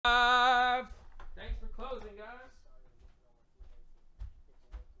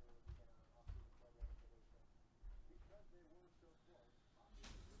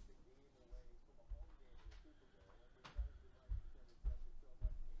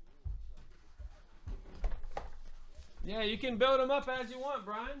Yeah, you can build them up as you want,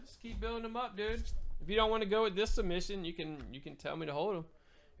 Brian. Just keep building them up, dude. If you don't want to go with this submission, you can tell me to hold them.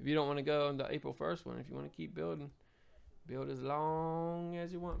 If you don't want to go on the April 1st one, if you want to keep building, build as long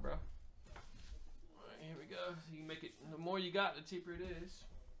as you want, bro. All right, here we go. So you can make it. The more you got, the cheaper it is.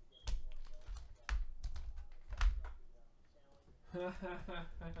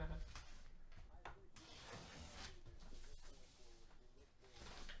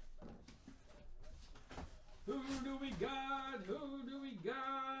 Who do we got? Who do we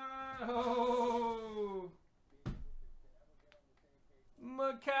got? Oh,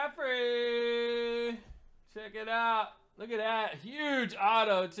 McCaffrey. Check it out. Look at that. Huge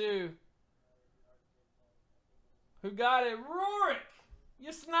auto, too. Who got it? Rorik.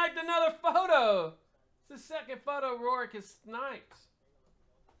 You sniped another photo. It's the second photo Rorik has sniped.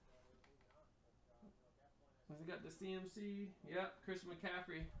 Has he got the CMC? Yep. Chris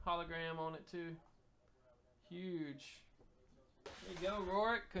McCaffrey hologram on it, too. Huge. There you go,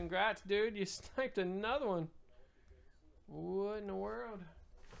 Rorik. Congrats, dude. You sniped another one. What in the world?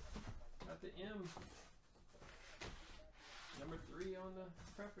 Got the M. Number 3 on the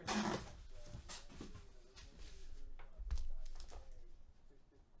preference.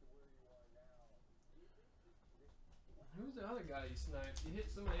 Who's the other guy you sniped? You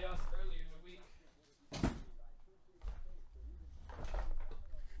hit somebody else earlier in the week.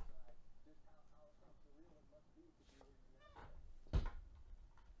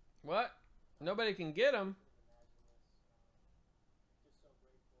 What? Nobody can get him.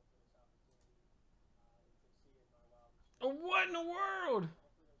 What in the world?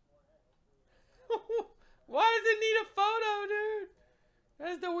 Why does it need a photo, dude?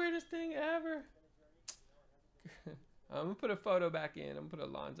 That's the weirdest thing ever. I'm gonna put a photo back in. I'm gonna put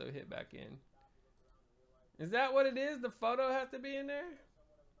Alonzo hit back in. Is that what it is? The photo has to be in there?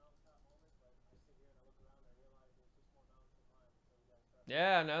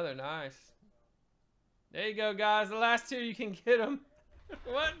 Yeah, no, they're nice. There you go, guys. The last 2, you can get them.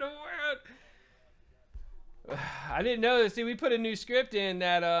 What in the world? I didn't know this. See, we put a new script in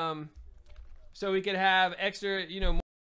that so we could have extra, you know, more